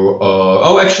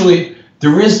 actually,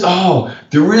 there is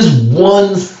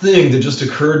one thing that just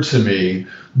occurred to me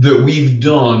that we've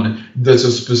done that's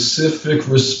a specific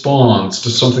response to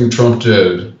something Trump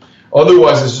did.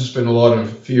 Otherwise, it's just been a lot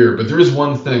of fear. But there is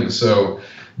one thing. So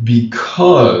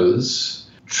because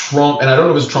Trump, and I don't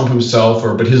know if it's Trump himself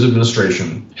but his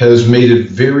administration has made it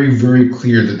very, very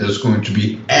clear that there's going to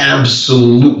be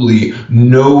absolutely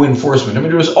no enforcement. I mean,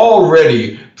 there was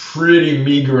already pretty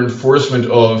meager enforcement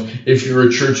of if you're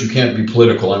a church, you can't be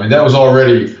political. I mean, that was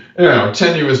already,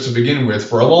 tenuous to begin with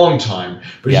for a long time.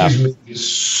 But he's made it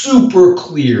super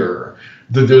clear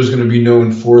that there's going to be no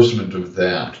enforcement of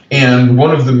that. And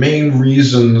one of the main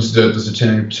reasons that the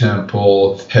Satanic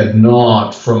Temple had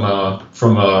not, from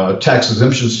a tax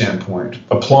exemption standpoint,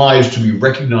 applied to be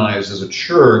recognized as a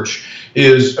church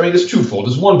is, it's twofold.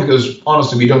 It's one, because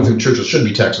honestly, we don't think churches should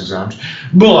be tax exempt,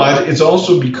 but it's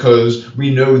also because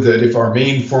we know that if our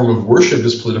main form of worship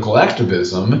is political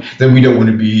activism, then we don't want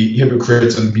to be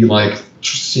hypocrites and be like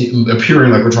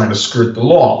appearing like we're trying to skirt the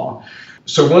law.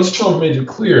 So once Trump made it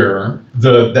clear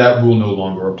that that rule no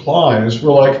longer applies,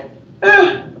 we're like,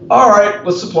 all right,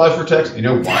 let's apply for tax. Why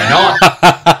not?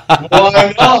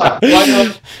 Why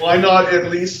not? Why not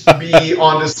at least be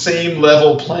on the same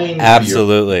level playing field?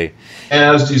 Absolutely.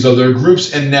 As these other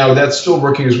groups, and now that's still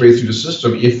working its way through the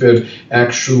system. If it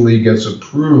actually gets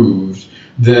approved,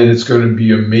 then it's going to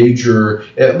be a major,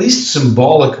 at least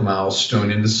symbolic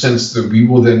milestone in the sense that we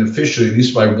will then officially, at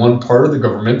least by one part of the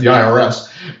government, the IRS,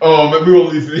 we will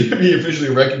be officially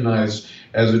recognized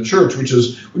as a church, which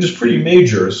is pretty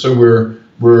major. So we're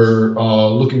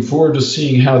looking forward to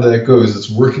seeing how that goes. It's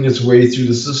working its way through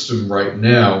the system right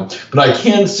now. But I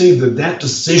can say that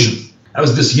decision, that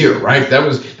was this year, right? That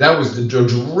was the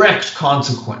direct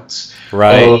consequence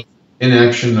of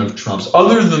inaction of Trump's.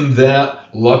 Other than that,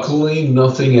 luckily,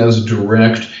 nothing as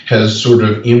direct has sort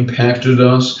of impacted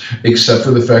us, except for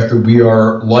the fact that we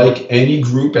are, like any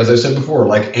group, as I said before,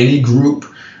 like any group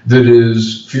that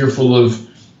is fearful of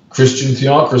Christian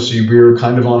theocracy, we're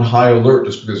kind of on high alert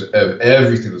just because of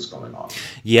everything that's going on.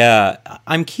 Yeah,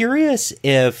 I'm curious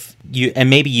if you, and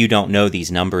maybe you don't know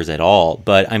these numbers at all,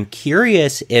 but I'm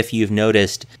curious if you've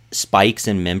noticed spikes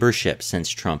in membership since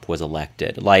Trump was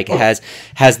elected. Like, has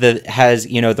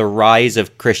the rise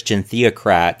of Christian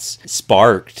theocrats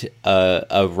sparked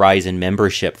a rise in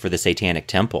membership for the Satanic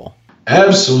Temple?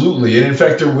 Absolutely. And in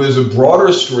fact, there was a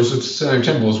broader story. So Satanic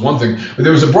Temple is one thing, but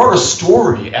there was a broader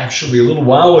story actually a little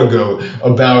while ago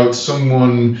about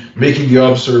someone making the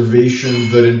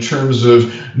observation that in terms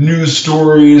of news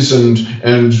stories and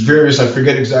various, I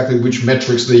forget exactly which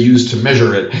metrics they used to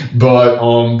measure it, but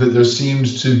that there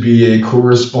seems to be a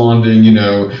corresponding,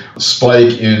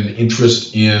 spike in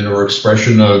interest in or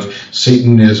expression of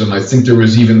Satanism. I think there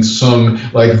was even some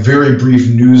very brief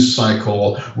news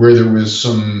cycle where there was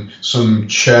some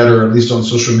chatter, at least on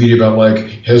social media, about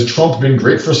has Trump been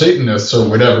great for Satanists or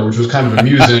whatever, which was kind of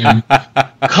amusing.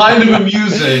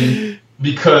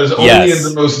 Because only in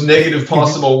the most negative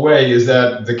possible way is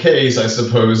that the case, I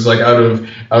suppose, out of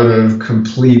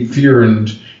complete fear and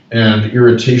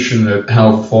irritation at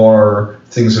how far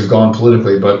things have gone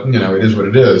politically. But, it is what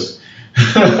it is.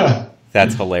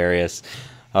 That's hilarious.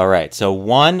 All right, so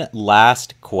one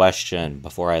last question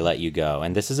before I let you go.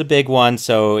 And this is a big one,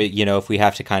 so, if we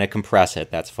have to kind of compress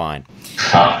it, that's fine.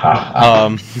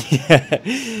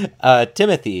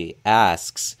 Timothy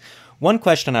asks, one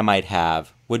question I might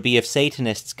have would be if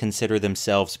Satanists consider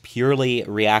themselves purely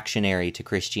reactionary to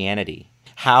Christianity.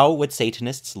 How would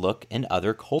Satanists look in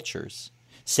other cultures?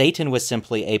 Satan was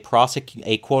simply a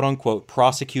quote-unquote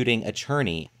prosecuting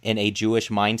attorney in a Jewish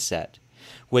mindset.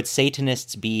 Would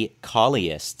Satanists be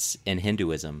Kalliists in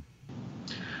Hinduism?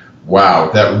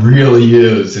 Wow, that really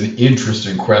is an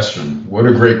interesting question. What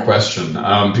a great question,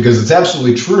 because it's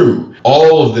absolutely true.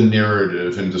 All of the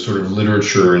narrative and the sort of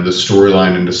literature and the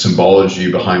storyline and the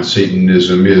symbology behind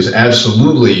Satanism is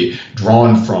absolutely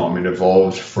drawn from and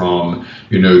evolved from,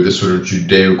 this sort of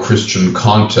Judeo-Christian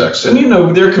context. And,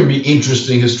 there can be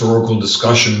interesting historical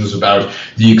discussions about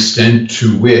the extent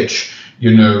to which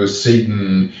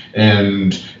Satan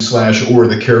or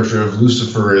the character of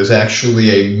Lucifer is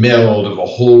actually a meld of a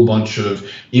whole bunch of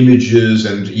images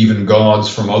and even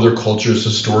gods from other cultures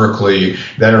historically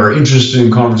that are interesting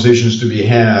conversations to be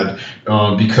had,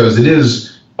 because it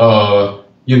is, the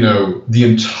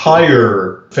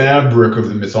entire fabric of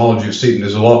the mythology of Satan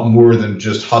is a lot more than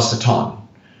just Hasatan.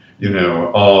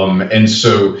 And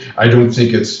so I don't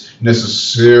think it's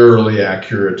necessarily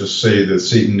accurate to say that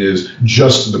Satan is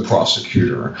just the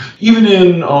prosecutor. Even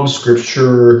in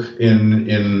Scripture, in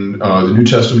the New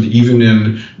Testament, even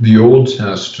in the Old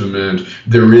Testament,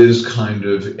 there is kind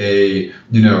of a,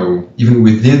 even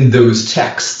within those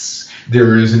texts,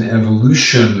 there is an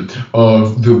evolution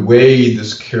of the way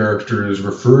this character is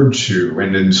referred to.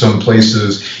 And in some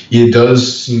places, it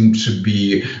does seem to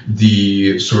be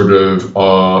the sort of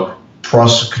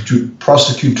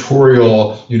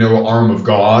prosecutorial, arm of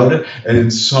God, and in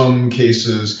some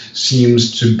cases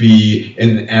seems to be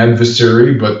an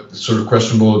adversary, but sort of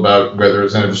questionable about whether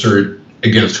it's an adversary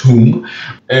against whom,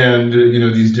 and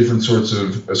these different sorts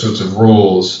of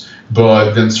roles.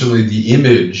 But then certainly the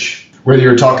image, whether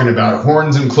you're talking about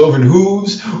horns and cloven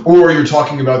hooves, or you're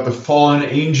talking about the fallen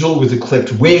angel with the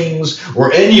clipped wings,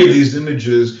 or any of these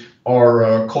images are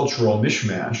a cultural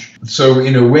mishmash. So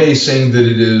in a way, saying that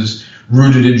it is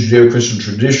rooted in Judeo-Christian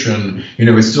tradition,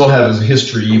 it still has a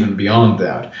history even beyond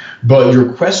that. But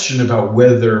your question about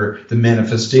whether the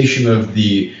manifestation of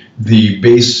the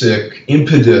basic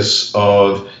impetus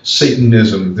of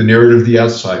Satanism, the narrative of the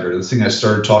outsider, the thing I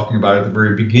started talking about at the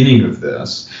very beginning of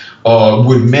this,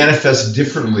 would manifest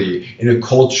differently in a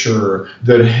culture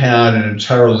that had an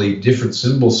entirely different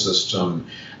symbol system.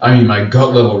 I mean, my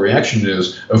gut level reaction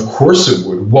is, of course it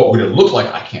would. What would it look like?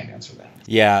 I can't answer that.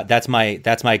 Yeah, that's my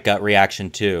gut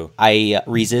reaction too. I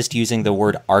resist using the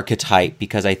word archetype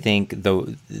because I think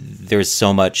there's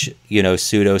so much,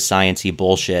 pseudoscience-y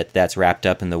bullshit that's wrapped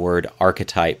up in the word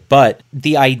archetype. But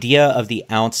the idea of the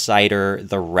outsider,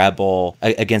 the rebel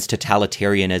against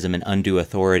totalitarianism and undue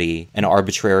authority and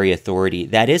arbitrary authority,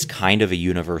 that is kind of a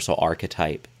universal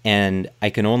archetype. And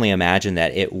I can only imagine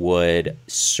that it would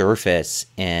surface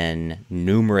in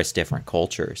numerous different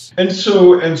cultures. And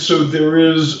so there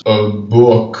is a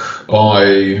book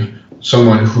by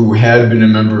someone who had been a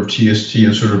member of TST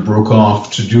and sort of broke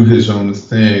off to do his own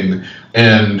thing.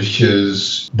 And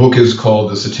his book is called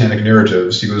The Satanic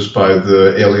Narratives. He goes by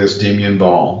the alias Damien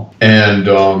Ball. And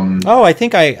I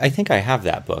think I have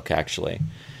that book actually.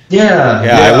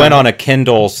 Yeah. I went on a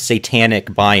Kindle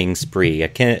satanic buying spree,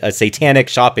 a satanic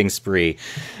shopping spree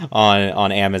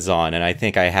on Amazon, and I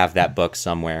think I have that book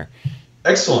somewhere.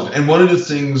 Excellent. And one of the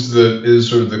things that is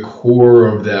sort of the core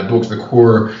of that book, the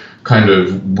core kind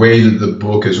of way that the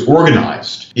book is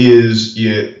organized is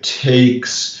it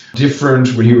takes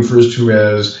different, what he refers to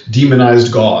as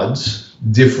demonized gods,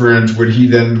 different, what he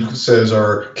then says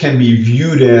can be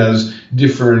viewed as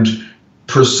different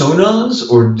personas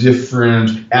or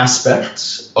different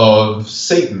aspects of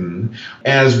Satan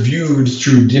as viewed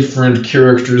through different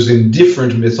characters in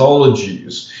different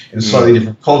mythologies in slightly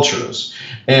different cultures.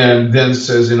 And then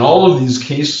says in all of these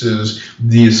cases,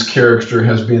 this character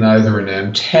has been either an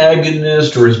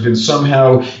antagonist or has been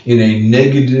somehow in a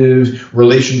negative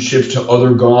relationship to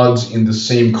other gods in the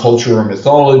same culture or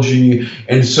mythology.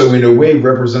 And so in a way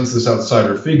represents this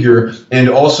outsider figure. And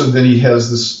also then he has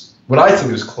this, what I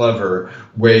think is clever,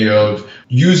 way of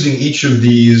using each of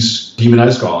these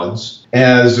demonized gods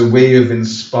as a way of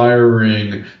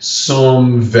inspiring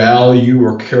some value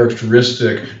or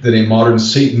characteristic that a modern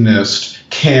Satanist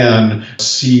can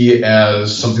see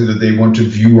as something that they want to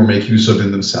view or make use of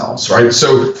in themselves, right?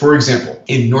 So, for example,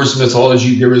 in Norse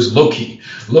mythology, there is Loki.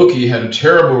 Loki had a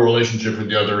terrible relationship with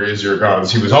the other Aesir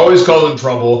gods. He was always causing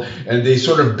trouble, and they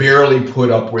sort of barely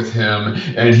put up with him.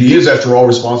 And he is, after all,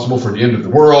 responsible for the end of the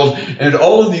world, and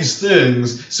all of these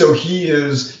things. So he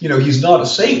is, he's not a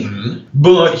Satan,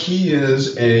 but he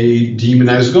is a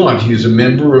demonized god. He is a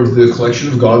member of the collection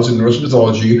of gods in Norse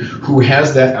mythology who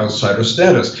has that outsider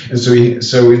status. And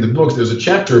so in the book, there's a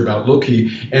chapter about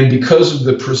Loki, and because of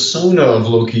the persona of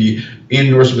Loki in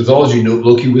Norse mythology,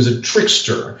 Loki was a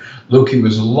trickster. Loki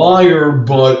was a liar,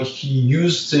 but he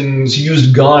used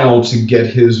guile to get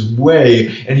his way,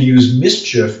 and he used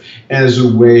mischief as a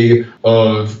way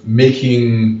of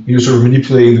making, sort of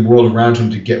manipulating the world around him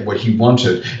to get what he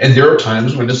wanted. And there are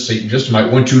times when a Satanist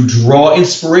might want to draw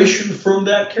inspiration from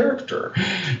that character.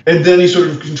 And then he sort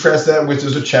of contrasts that with,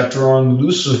 there's a chapter on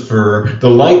Lucifer, the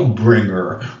light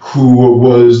bringer, who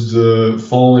was the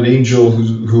fallen angel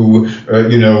who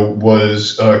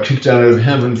was kicked out of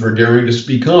heaven for daring to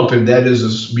speak up. And that is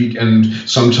and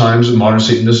sometimes a modern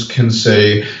Satanist can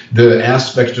say the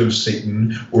aspect of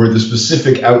Satan or the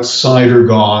specific outsider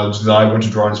gods that I want to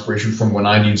draw inspiration from when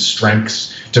I need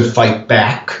strengths to fight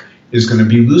back is going to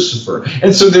be Lucifer.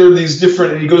 And so there are these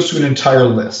different, and he goes to an entire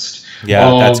list.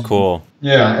 Yeah, that's cool.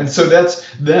 Yeah, and so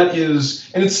that is,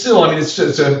 and it's still, let's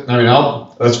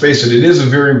face it, it is a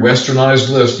very westernized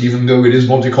list, even though it is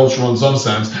multicultural in some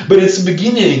sense, but it's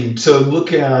beginning to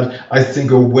look at, I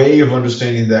think, a way of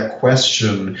understanding that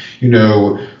question,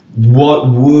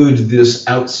 what would this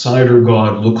outsider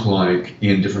god look like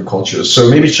in different cultures? So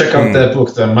maybe check out that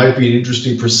book. That might be an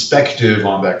interesting perspective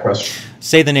on that question.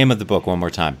 Say the name of the book one more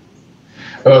time.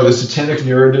 The Satanic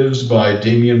Narratives by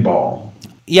Damien Ball.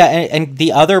 Yeah, and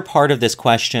the other part of this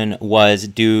question was,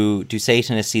 do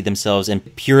Satanists see themselves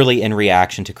purely in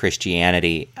reaction to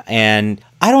Christianity? And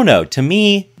I don't know. To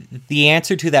me, the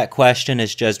answer to that question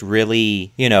is just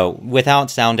really,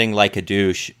 without sounding like a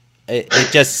douche, it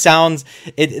just sounds,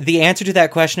 the answer to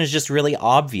that question is just really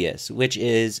obvious, which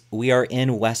is we are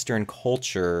in Western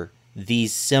culture.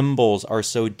 These symbols are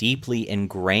so deeply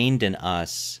ingrained in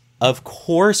us. Of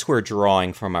course we're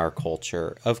drawing from our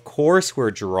culture. Of course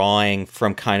we're drawing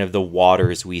from kind of the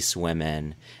waters we swim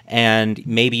in. And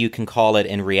maybe you can call it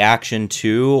in reaction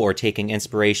to or taking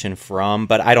inspiration from,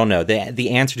 but I don't know. The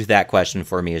answer to that question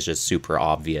for me is just super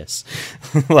obvious.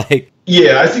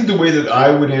 Yeah, I think the way that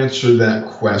I would answer that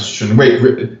question...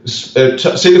 say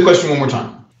the question one more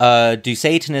time. Do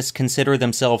Satanists consider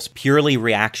themselves purely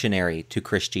reactionary to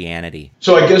Christianity?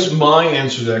 So I guess my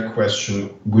answer to that question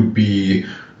would be,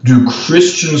 do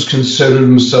Christians consider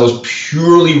themselves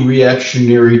purely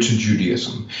reactionary to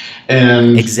Judaism?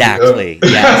 And exactly,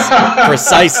 yes,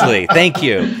 precisely. Thank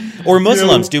you. Or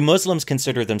Muslims. Do Muslims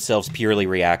consider themselves purely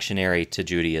reactionary to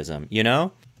Judaism,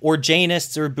 Or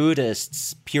Jainists or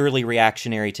Buddhists purely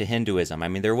reactionary to Hinduism?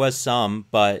 There was some,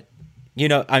 but,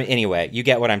 anyway, you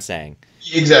get what I'm saying.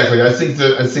 Exactly. I think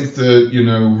that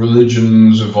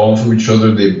religions evolve from each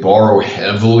other. They borrow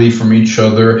heavily from each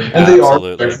other, and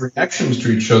Absolutely. They are direct reactions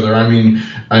to each other.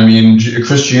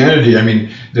 Christianity.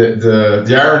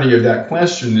 The irony of that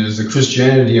question is that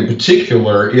Christianity, in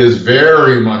particular, is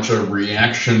very much a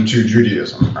reaction to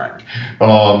Judaism, right?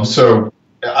 So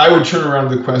I would turn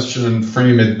around the question and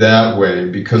frame it that way,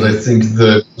 because I think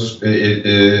that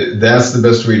that's the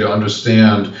best way to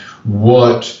understand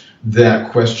what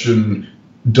that question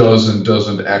does and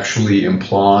doesn't actually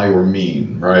imply or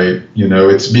mean, right?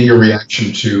 It's being a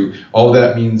reaction to, all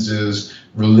that means is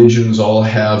religions all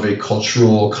have a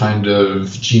cultural kind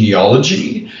of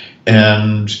genealogy,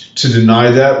 and to deny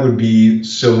that would be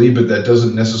silly, but that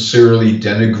doesn't necessarily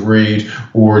denigrate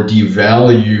or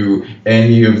devalue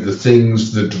any of the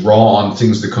things that draw on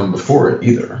things that come before it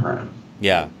either, right?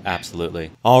 Yeah,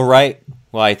 absolutely. All right.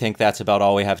 Well, I think that's about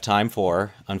all we have time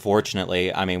for,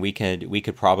 unfortunately. I mean, we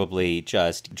could probably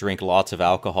just drink lots of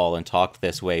alcohol and talk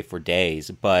this way for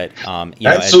days, but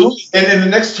absolutely. And the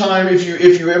next time, if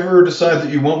you ever decide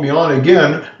that you want me on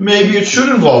again, maybe it should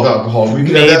involve alcohol.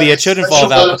 Maybe it should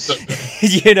involve alcohol.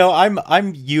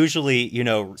 I'm usually,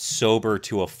 sober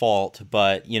to a fault,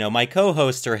 but my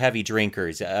co-hosts are heavy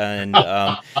drinkers, and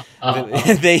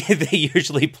they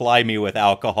usually ply me with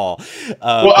alcohol.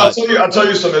 I'll tell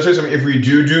you something. If we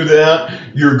do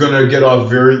that, you're going to get off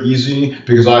very easy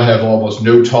because I have almost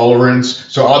no tolerance.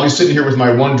 So I'll be sitting here with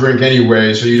my one drink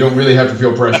anyway, so you don't really have to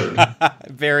feel pressured.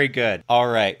 Very good. All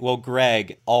right. Well,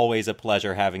 Greg, always a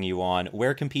pleasure having you on.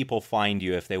 Where can people find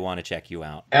you if they want to check you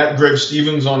out? At Greg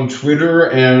Stevens on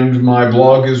Twitter, and my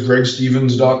blog is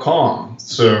gregstevens.com.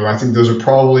 So I think those are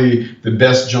probably the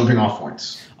best jumping off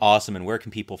points. Awesome. And where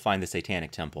can people find the Satanic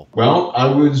Temple? Well, I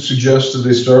would suggest that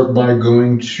they start by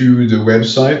going to the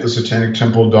website,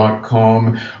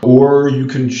 thesatanictemple.com, or you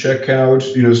can check out,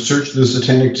 search the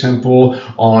Satanic Temple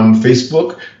on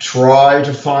Facebook. Try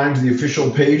to find the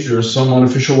official page. There are some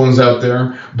unofficial ones out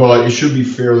there, but it should be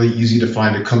fairly easy to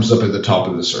find. It comes up at the top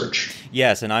of the search.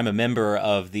 Yes, and I'm a member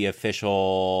of the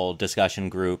official discussion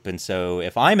group, and so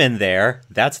if I'm in there,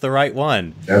 that's the right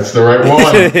one. That's the right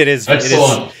one. It is.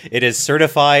 Excellent. It is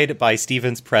certified by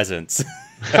Stephen's Presence.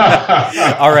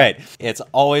 All right. It's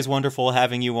always wonderful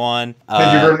having you on.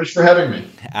 Thank you very much for having me.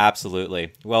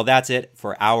 Absolutely. Well, that's it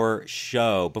for our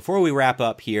show. Before we wrap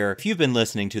up here, if you've been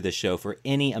listening to this show for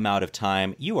any amount of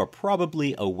time, you are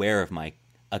probably aware of my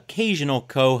occasional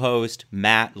co-host,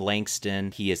 Matt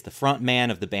Langston. He is the front man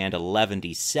of the band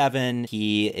 11D7.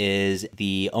 He is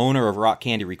the owner of Rock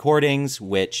Candy Recordings,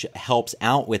 which helps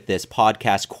out with this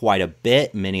podcast quite a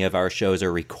bit. Many of our shows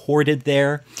are recorded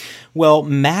there. Well,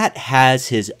 Matt has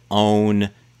his own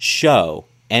show,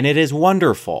 and it is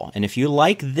wonderful. And if you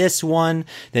like this one,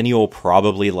 then you will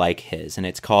probably like his. And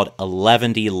it's called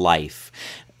 11D Life,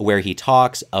 where he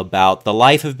talks about the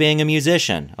life of being a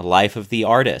musician, a life of the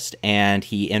artist, and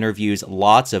he interviews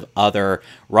lots of other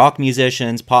rock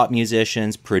musicians, pop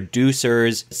musicians,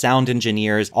 producers, sound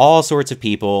engineers, all sorts of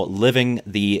people living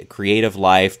the creative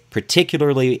life,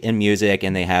 particularly in music,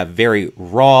 and they have very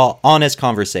raw, honest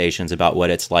conversations about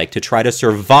what it's like to try to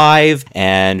survive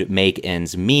and make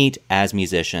ends meet as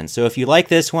musicians. So if you like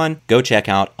this one, go check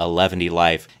out 11D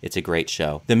Life. It's a great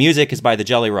show. The music is by the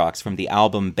Jelly Rocks from the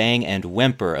album Bang and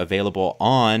Whimper, available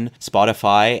on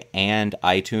Spotify and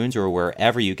iTunes or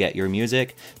wherever you get your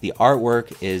music. The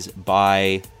artwork is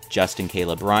by Justin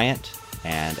Caleb Bryant,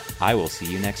 and I will see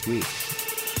you next week.